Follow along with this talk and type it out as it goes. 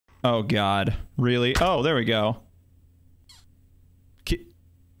Oh, God. Really? Oh, there we go.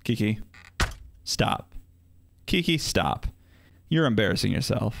 Kiki. Stop. Kiki, stop. You're embarrassing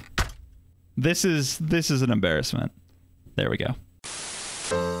yourself. This is an embarrassment. There we go.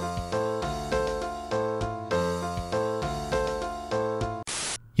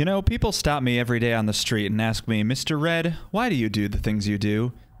 You know, people stop me every day on the street and ask me, MisterRed, why do you do the things you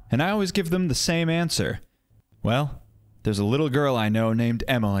do? And I always give them the same answer. Well, there's a little girl I know named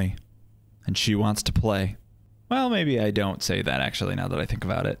Emily, and she wants to play. Well, maybe I don't say that actually now that I think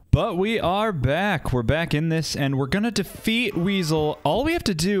about it. But we are back. We're back in this, and we're gonna defeat Weasle. All we have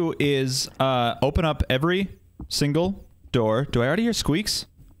to do is open up every single door. Do I already hear squeaks?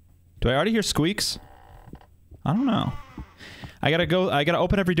 Do I already hear squeaks? I don't know. I gotta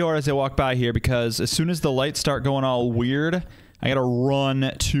open every door as I walk by here, because as soon as the lights start going all weird, I gotta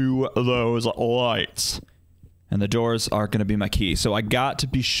run to those lights. And the doors are gonna be my key. So I got to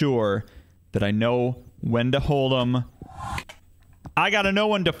be sure that I know when to hold them. I gotta know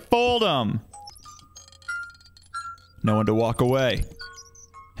when to fold them. Know when to walk away.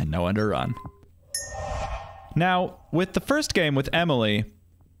 And know when to run. Now, with the first game with Emily,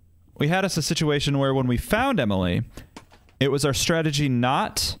 we had us a situation where when we found Emily, it was our strategy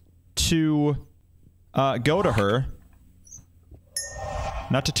not to go to her,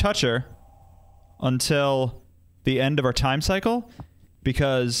 not to touch her until the end of our time cycle,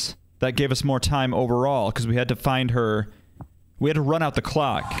 because that gave us more time overall, because we had to find her. We had to run out the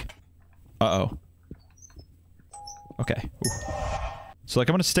clock. Uh-oh. Okay. Ooh. So, like,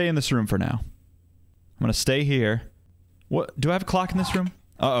 I'm gonna stay in this room for now. I'm gonna stay here. What? Do I have a clock in this room?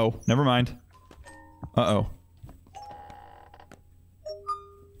 Uh-oh. Never mind. Uh-oh.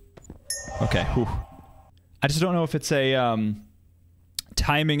 Okay. Whew. I just don't know if it's a,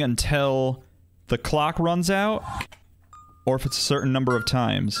 timing until the clock runs out, or if it's a certain number of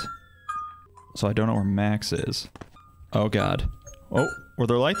times. So I don't know where Max is. Oh, God. Oh, were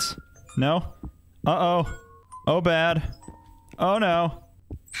there lights? No? Uh-oh. Oh, bad. Oh, no.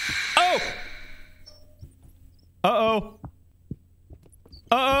 Oh! Uh-oh.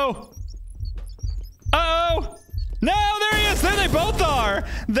 Uh-oh. Uh-oh! No, there he is! There they both are!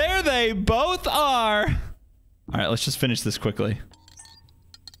 There they both are! Alright, let's just finish this quickly.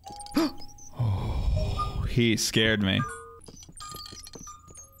 Oh, he scared me.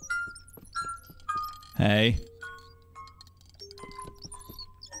 Hey.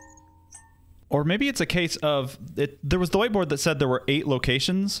 Or maybe it's a case of... there was the whiteboard that said there were 8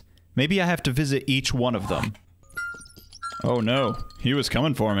 locations. Maybe I have to visit each one of them. Oh no, he was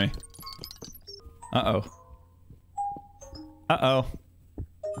coming for me. Uh-oh. Uh-oh.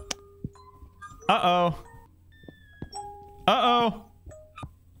 Uh-oh. Uh-oh.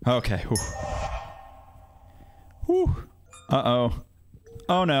 Okay. Whew. Whew. Uh-oh.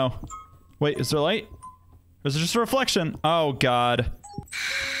 Oh no. Wait, is there light? Or is it just a reflection? Oh God.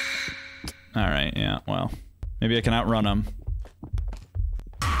 Alright, yeah, well. Maybe I can outrun him.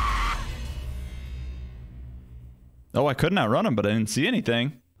 Oh, I couldn't outrun him, but I didn't see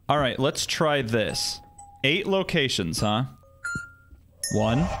anything. Alright, let's try this. 8 locations, huh?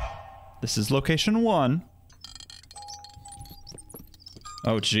 1. This is location 1.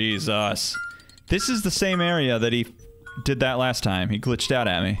 Oh, Jesus. This is the same area that he did that last time. He glitched out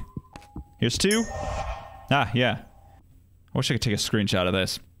at me. Here's 2. Ah, yeah. I wish I could take a screenshot of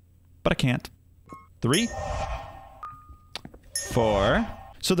this. But I can't. 3. 4.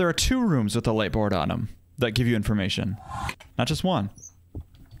 So there are 2 rooms with a light board on them that give you information. Not just 1.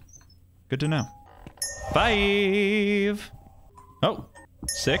 Good to know. 5. Oh.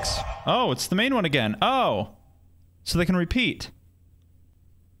 6. Oh, it's the main one again. Oh. So they can repeat.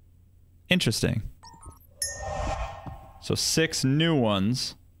 Interesting. So 6 new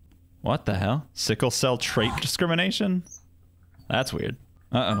ones. What the hell? Sickle cell trait discrimination? That's weird.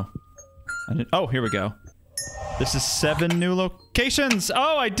 Uh-oh. Oh, here we go. This is 7 new locations.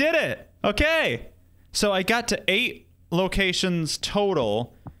 Oh, I did it. Okay. So I got to 8 locations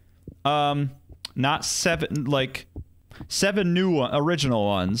total. Not 7, like 7 new original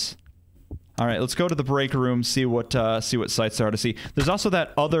ones. All right, let's go to the break room, see what sites there are to see. There's also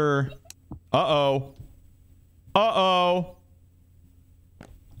that other. Uh-oh. Uh-oh.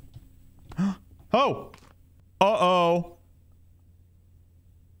 Oh. Uh-oh.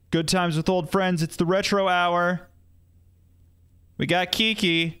 Good times with old friends. It's the retro hour. We got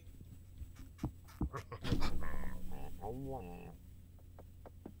Kiki.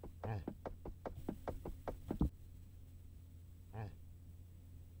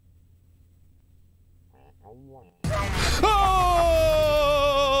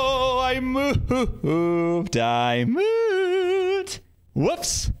 Oh, I moved.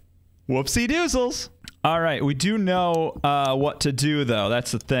 Whoops. Whoopsie doozles. All right, we do know what to do, though.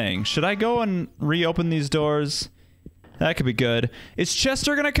 That's the thing. Should I go and reopen these doors? That could be good. Is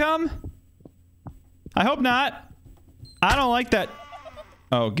Chester gonna come? I hope not. I don't like that.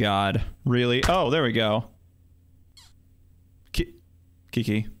 Oh, God. Really? Oh, there we go.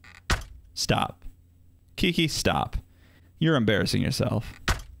 Kiki. Stop. Kiki, stop. You're embarrassing yourself.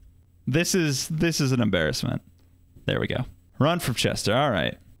 This is an embarrassment. There we go. Run from Chester. All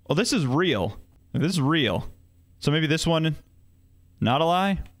right. Well, this is real. This is real. So maybe this one, not a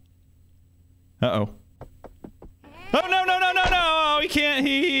lie? Uh-oh. Oh, no, no, no, no, no! He can't,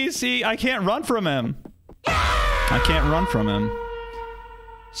 I can't run from him. I can't run from him.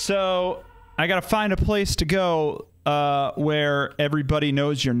 So, I gotta find a place to go, where everybody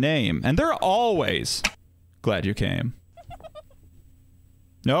knows your name. And they're always glad you came.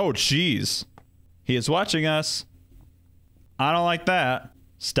 No, jeez. He is watching us. I don't like that.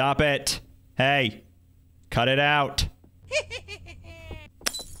 Stop it. Hey, cut it out.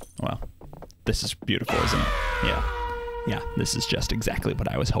 Well, this is beautiful, isn't it? Yeah, this is just exactly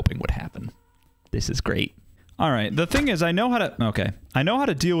what I was hoping would happen. This is great. All right, the thing is, I know how to... Okay, I know how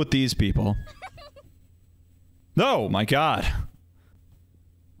to deal with these people. Oh, my God.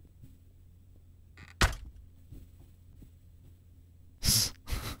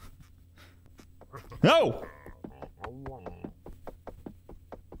 No!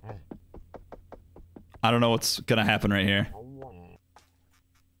 I don't know what's gonna happen right here.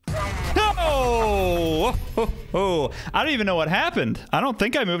 No! Oh, I don't even know what happened. I don't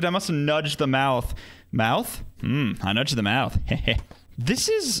think I moved. I must have nudged the mouth. Mouth? I nudged the mouth. This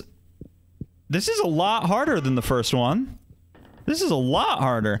is a lot harder than the first one. This is a lot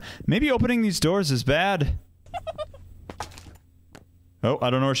harder. Maybe opening these doors is bad. Oh, I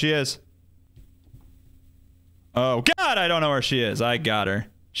don't know where she is. Oh, God, I don't know where she is. I got her.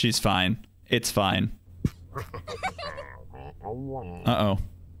 She's fine. It's fine. Uh-oh.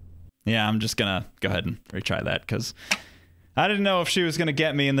 Yeah, I'm just gonna go ahead and retry that, because I didn't know if she was gonna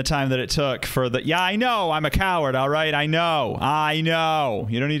get me in the time that it took for the... Yeah, I know! I'm a coward, alright? I know! I know!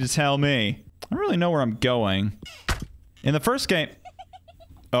 You don't need to tell me. I don't really know where I'm going. In the first game...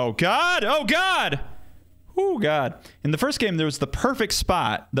 Oh, God! Oh, God! Oh, God. In the first game, there was the perfect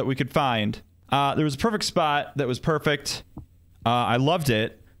spot that we could find. There was a perfect spot that was perfect. I loved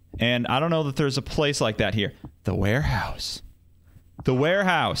it. And I don't know that there's a place like that here. The warehouse. The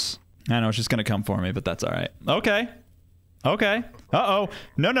warehouse. I know she's gonna come for me, but that's all right. Okay. Okay. Uh-oh.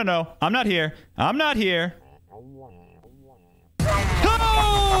 No, no, no. I'm not here. I'm not here.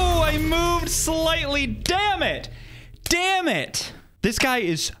 Oh! I moved slightly. Damn it. Damn it. This guy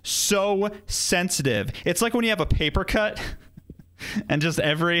is so sensitive. It's like when you have a paper cut and just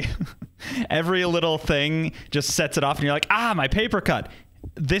every little thing just sets it off and you're like, ah, my paper cut.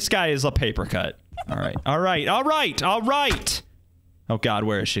 This guy is a paper cut. All right. All right. All right. All right. Oh, God,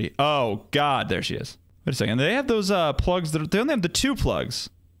 where is she? Oh, God, there she is. Wait a second. They have those plugs. They only have the 2 plugs.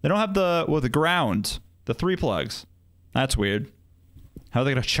 They don't have the, well, the ground. The 3 plugs. That's weird. How are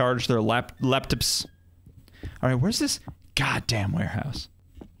they going to charge their laptops? All right, where's this goddamn warehouse?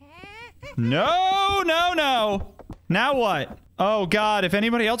 No, no, no. Now what? Oh, God, if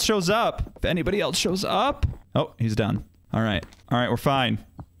anybody else shows up. If anybody else shows up. Oh, he's done. All right. All right, we're fine.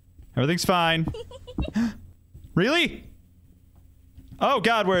 Everything's fine. Really? Oh,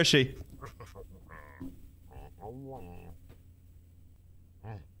 God, where is she?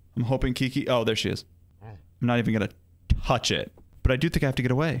 I'm hoping Kiki... Oh, there she is. I'm not even gonna touch it. But I do think I have to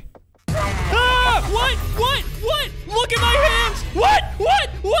get away. Ah! What? What? What? Look at my hands! What? What?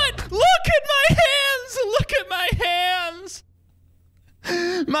 What? Look at my hands! Look at my hands!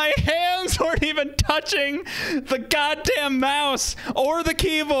 My hands weren't even touching the goddamn mouse or the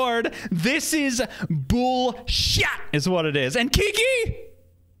keyboard. This is bullshit, is what it is. And Kiki?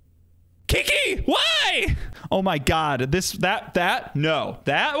 Kiki, why? Oh my God, no.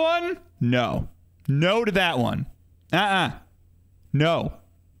 That one? No. No to that one. No.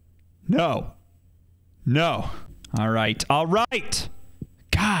 No. No. All right. All right.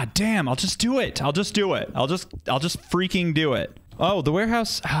 God damn, I'll just do it. I'll just do it. I'll just freaking do it. Oh, the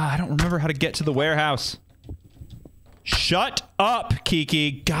warehouse. I don't remember how to get to the warehouse. Shut up, Kiki.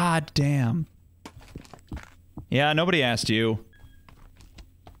 God damn. Yeah, nobody asked you.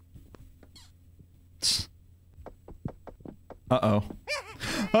 Uh-oh.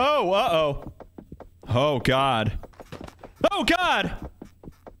 Oh, uh-oh. Oh, God. Oh, God!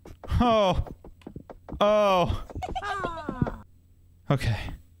 Oh. Oh. Okay.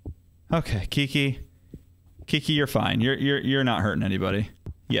 Okay, Kiki. Kiki, you're fine. You're not hurting anybody.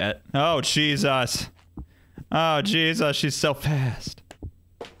 Yet. Oh, Jesus. Oh, Jesus, she's so fast.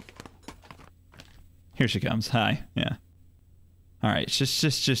 Here she comes. Hi. Yeah. All right.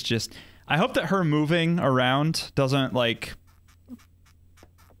 Just. I hope that her moving around doesn't, like...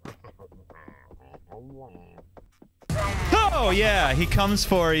 Oh, yeah. He comes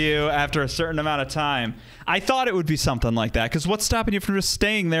for you after a certain amount of time. I thought it would be something like that, because what's stopping you from just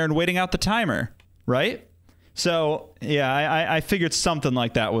staying there and waiting out the timer, right? So, yeah, I figured something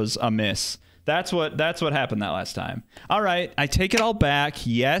like that was amiss. That's what happened that last time. All right, I take it all back.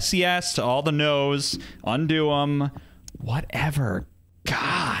 Yes, yes to all the no's. Undo them. Whatever.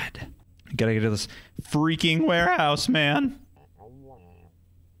 God. I gotta get to this freaking warehouse, man.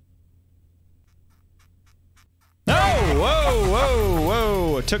 Oh, whoa, whoa,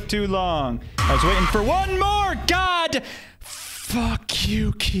 whoa. It took too long. I was waiting for one more. God. Fuck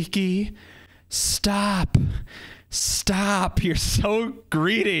you, Kiki. Stop. Stop. You're so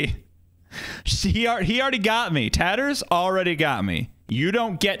greedy. He already got me. Tatters already got me. You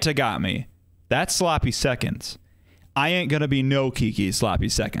don't get to got me. That's sloppy seconds. I ain't gonna be no Kiki sloppy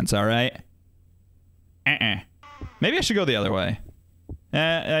seconds, all right? Maybe I should go the other way.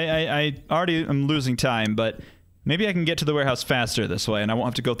 I already am losing time, but maybe I can get to the warehouse faster this way, and I won't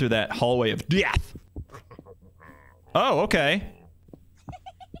have to go through that hallway of death. Oh, okay.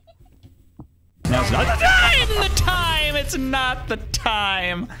 Now it's not the time! It's not the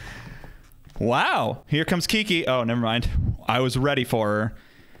time! Wow. Here comes Kiki. Oh, never mind. I was ready for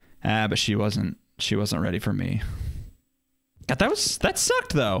her. But she wasn't ready for me. God, that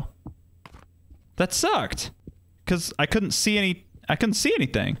sucked though. That sucked. Cause I couldn't see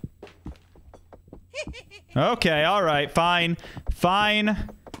anything. Okay, alright, fine.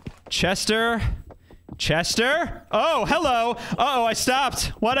 Fine. Chester. Oh, hello. Uh-oh, I stopped.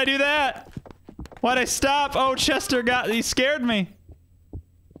 Why'd I do that? Why'd I stop? Oh, Chester he scared me.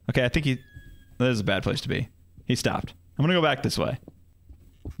 Okay, I think this is a bad place to be. He stopped. I'm gonna go back this way.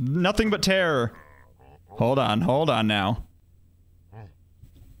 Nothing but terror. Hold on now.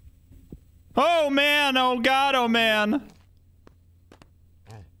 Oh man, oh god, oh man.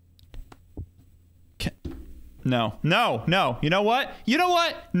 No. You know what?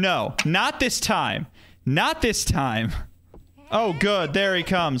 No, not this time. Not this time. Oh good, there he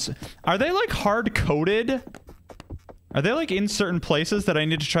comes. Are they like hard-coded? Are they like in certain places that I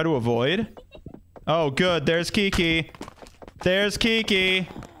need to try to avoid? Oh good, there's Kiki. There's Kiki.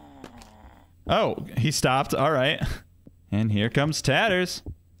 Oh, he stopped. All right. And here comes Tatters.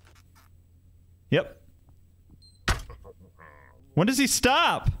 Yep. When does he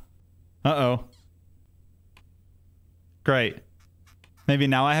stop? Uh-oh. Great. Maybe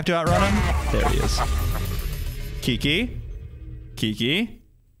now I have to outrun him? There he is. Kiki? Kiki?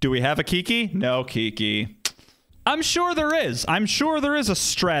 Do we have a Kiki? No Kiki. I'm sure there is. I'm sure there is a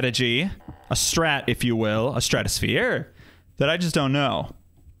strategy. A strat, if you will. A stratosphere. That I just don't know.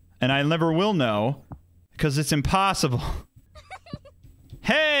 And I never will know. Because it's impossible.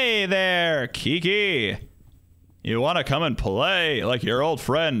 Hey there, Kiki. You want to come and play like your old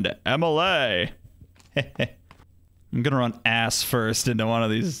friend, Emily? I'm going to run ass first into one of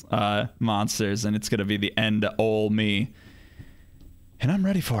these monsters, and it's going to be the end of ol' me. And I'm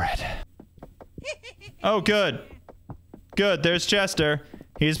ready for it. Oh, good. Good, there's Chester.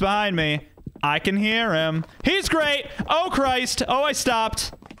 He's behind me. I can hear him. He's great. Oh, Christ. Oh, I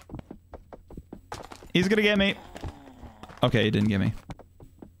stopped. He's going to get me. Okay, he didn't get me.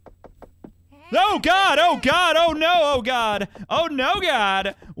 Oh, God. Oh, God. Oh, no. Oh, God. Oh, no,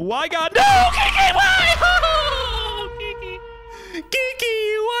 God. Why, God? No, Kiki, why? Oh, Kiki. Kiki,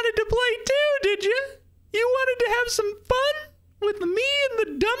 you wanted to play too, did you? You wanted to have some fun with me and the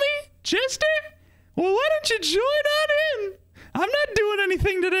dummy, Chester? Well, why don't you join on in? I'm not doing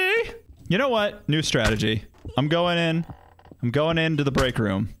anything today. You know what? New strategy. I'm going into the break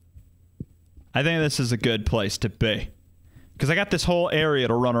room. I think this is a good place to be. Because I got this whole area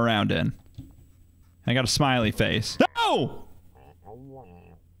to run around in. I got a smiley face. No!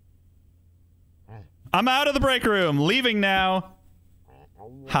 I'm out of the break room. Leaving now.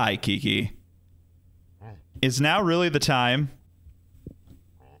 Hi, Kiki. Is now really the time?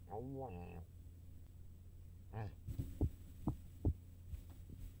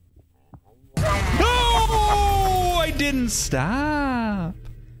 No! I didn't stop.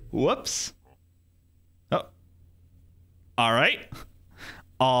 Whoops. Oh. All right.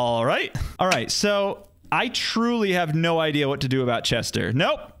 All right. All right. So I truly have no idea what to do about Chester.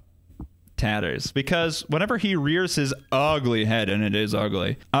 Nope. Tatters. Because whenever he rears his ugly head, and it is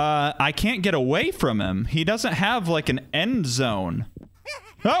ugly, I can't get away from him. He doesn't have like an end zone.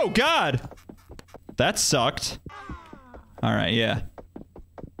 Oh, God. That sucked. All right. Yeah.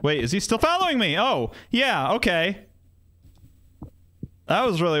 Wait, is he still following me? Oh, yeah. Okay. That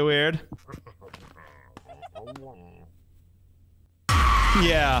was really weird.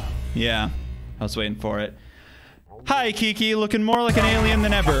 Yeah, yeah. I was waiting for it. Hi, Kiki. Looking more like an alien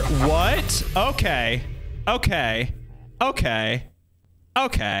than ever. What? Okay. Okay. Okay.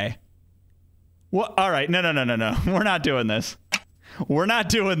 Okay. What? All right. No, no, no, no, no. We're not doing this. We're not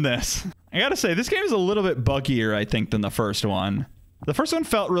doing this. I gotta say, this game is a little bit buggier, I think, than the first one. The first one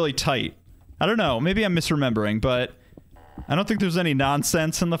felt really tight. I don't know. Maybe I'm misremembering, but I don't think there's any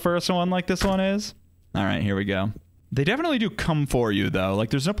nonsense in the first one like this one is. All right, here we go. They definitely do come for you, though. Like,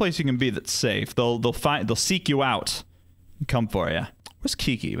 there's no place you can be that's safe. They'll seek you out and come for you. Where's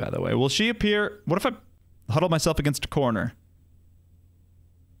Kiki, by the way? Will she appear? What if I huddle myself against a corner?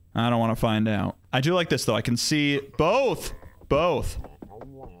 I don't want to find out. I do like this, though. I can see both. Both.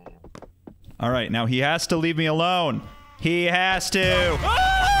 All right, now he has to leave me alone. He has to.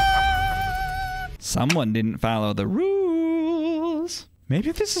 Ah! Someone didn't follow the rules.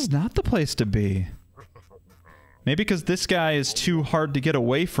 Maybe this is not the place to be. Maybe because this guy is too hard to get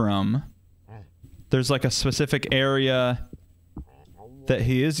away from. There's like a specific area that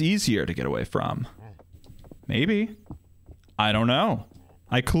he is easier to get away from. Maybe. I don't know.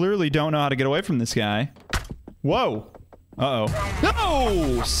 I clearly don't know how to get away from this guy. Whoa. Uh-oh.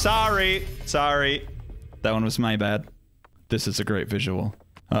 No! Sorry. Sorry. That one was my bad. This is a great visual.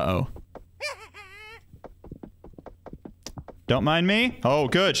 Uh-oh. Don't mind me? Oh,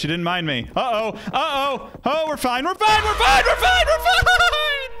 good. She didn't mind me. Uh-oh. Uh-oh. Oh, we're fine. We're fine. We're fine. We're fine. We're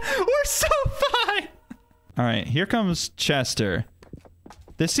fine. We're so fine. All right. Here comes Chester.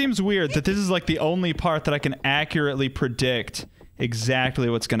 This seems weird that this is like the only part that I can accurately predict exactly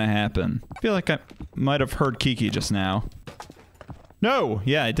what's going to happen. I feel like I might have heard Kiki just now. No.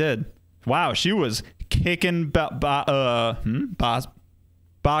 Yeah, I did. Wow. She was kicking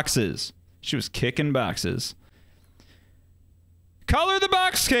boxes. She was kicking boxes. Call her the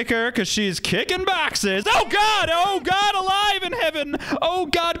box kicker, because she's kicking boxes. Oh, God! Oh, God, alive in heaven! Oh,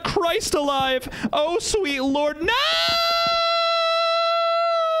 God, Christ alive! Oh, sweet Lord, no!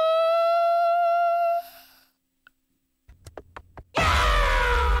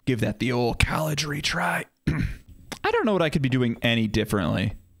 Give that the old college retry. I don't know what I could be doing any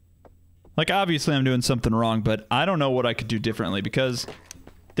differently. Like, obviously, I'm doing something wrong, but I don't know what I could do differently, because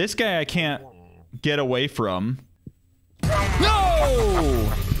this guy I can't get away from.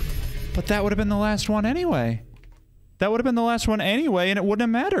 No! But that would have been the last one anyway. That would have been the last one anyway, and it wouldn't have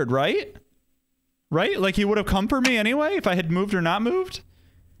mattered, right? Right? Like, he would have come for me anyway if I had moved or not moved?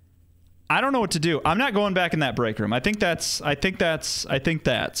 I don't know what to do. I'm not going back in that break room. I think that's,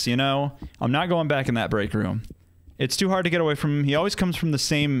 you know? I'm not going back in that break room. It's too hard to get away from him. He always comes from the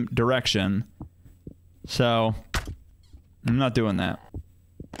same direction. So, I'm not doing that.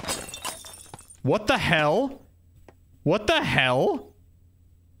 What the hell? What the hell?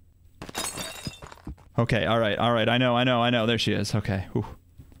 Okay, all right. I know. There she is. Okay. Whew.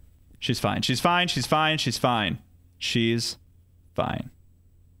 She's fine. She's fine. She's fine. She's fine. She's fine.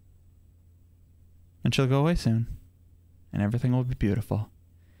 And she'll go away soon. And everything will be beautiful.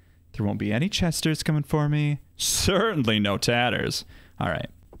 There won't be any Chesters coming for me. Certainly no Tatters. All right.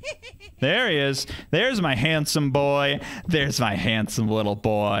 There he is. There's my handsome boy. There's my handsome little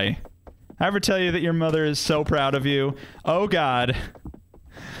boy. I ever tell you that your mother is so proud of you? Oh, God.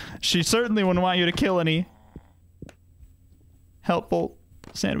 She certainly wouldn't want you to kill any helpful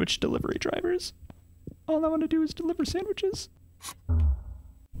sandwich delivery drivers. All I want to do is deliver sandwiches.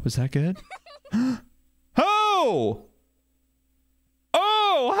 Was that good? Oh!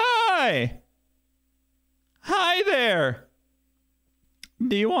 Oh, hi! Hi there!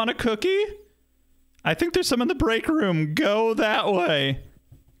 Do you want a cookie? I think there's some in the break room. Go that way.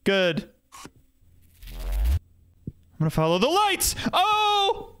 Good. I'm gonna follow the lights!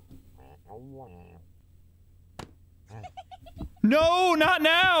 Oh! No, not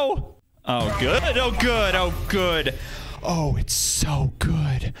now! Oh, good. Oh, good. Oh, good. Oh, it's so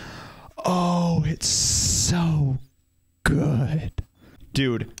good. Oh, it's so good.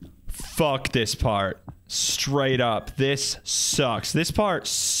 Dude, fuck this part. Straight up. This sucks. This part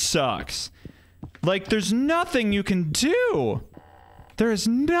sucks. Like, there's nothing you can do. There is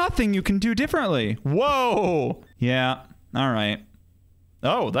nothing you can do differently. Whoa. Yeah. All right.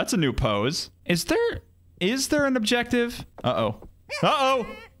 Oh, that's a new pose. Is there an objective? Uh-oh. Uh-oh.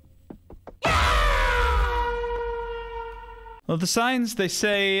 Well, the signs, they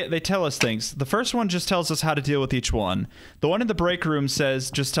tell us things. The first one just tells us how to deal with each one. The one in the break room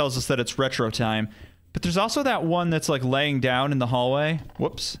just tells us that it's retro time. But there's also that one that's like laying down in the hallway.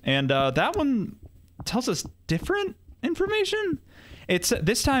 Whoops. And that one tells us different information.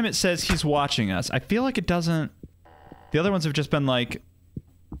 This time it says he's watching us. I feel like it doesn't. The other ones have just been like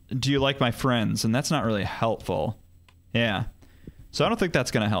do you like my friends? And that's not really helpful. Yeah. So I don't think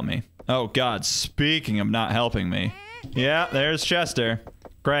that's going to help me. Oh, God. Speaking of not helping me. Yeah, there's Chester.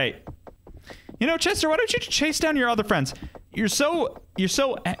 Great. You know, Chester, why don't you chase down your other friends? You're so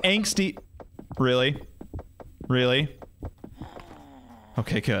angsty. Really? Really?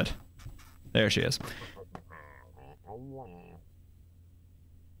 Okay, good. There she is.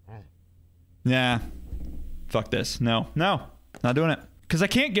 Nah. Fuck this. No. No. Not doing it. Because I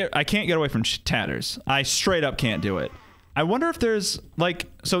can't get away from Tatters. I straight up can't do it. I wonder if there's, like,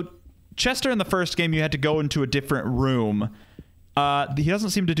 so Chester in the first game, you had to go into a different room. He doesn't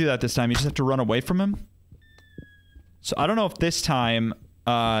seem to do that this time. You just have to run away from him. So I don't know if this time,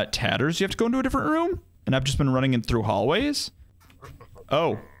 Tatters, you have to go into a different room? And I've just been running in through hallways?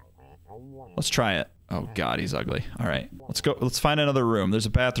 Oh. Let's try it. Oh, God, he's ugly. All right. Let's go. Let's find another room. There's a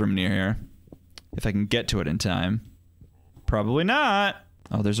bathroom near here. If I can get to it in time. Probably not.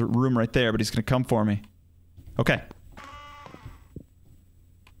 Oh, there's a room right there, but he's going to come for me. Okay.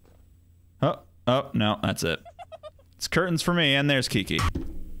 Oh, no, that's it. It's curtains for me, and there's Kiki.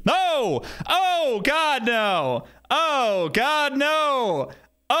 No! Oh, God, no! Oh, God, no!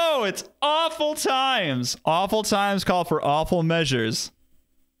 Oh, it's awful times. Awful times call for awful measures.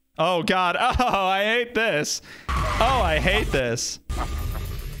 Oh, God. Oh, I hate this. Oh, I hate this.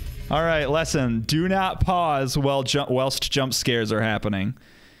 All right, lesson. Do not pause whilst jump scares are happening.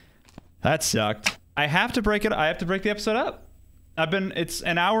 That sucked. I have to break it. I have to break the episode up. It's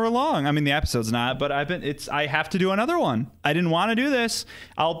an hour long. I mean, the episode's not, but I have to do another one. I didn't want to do this.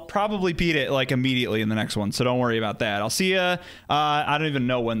 I'll probably beat it like immediately in the next one, so don't worry about that. I'll see you. I don't even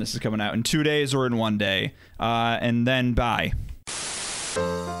know when this is coming out, in 2 days or in 1 day. And then bye.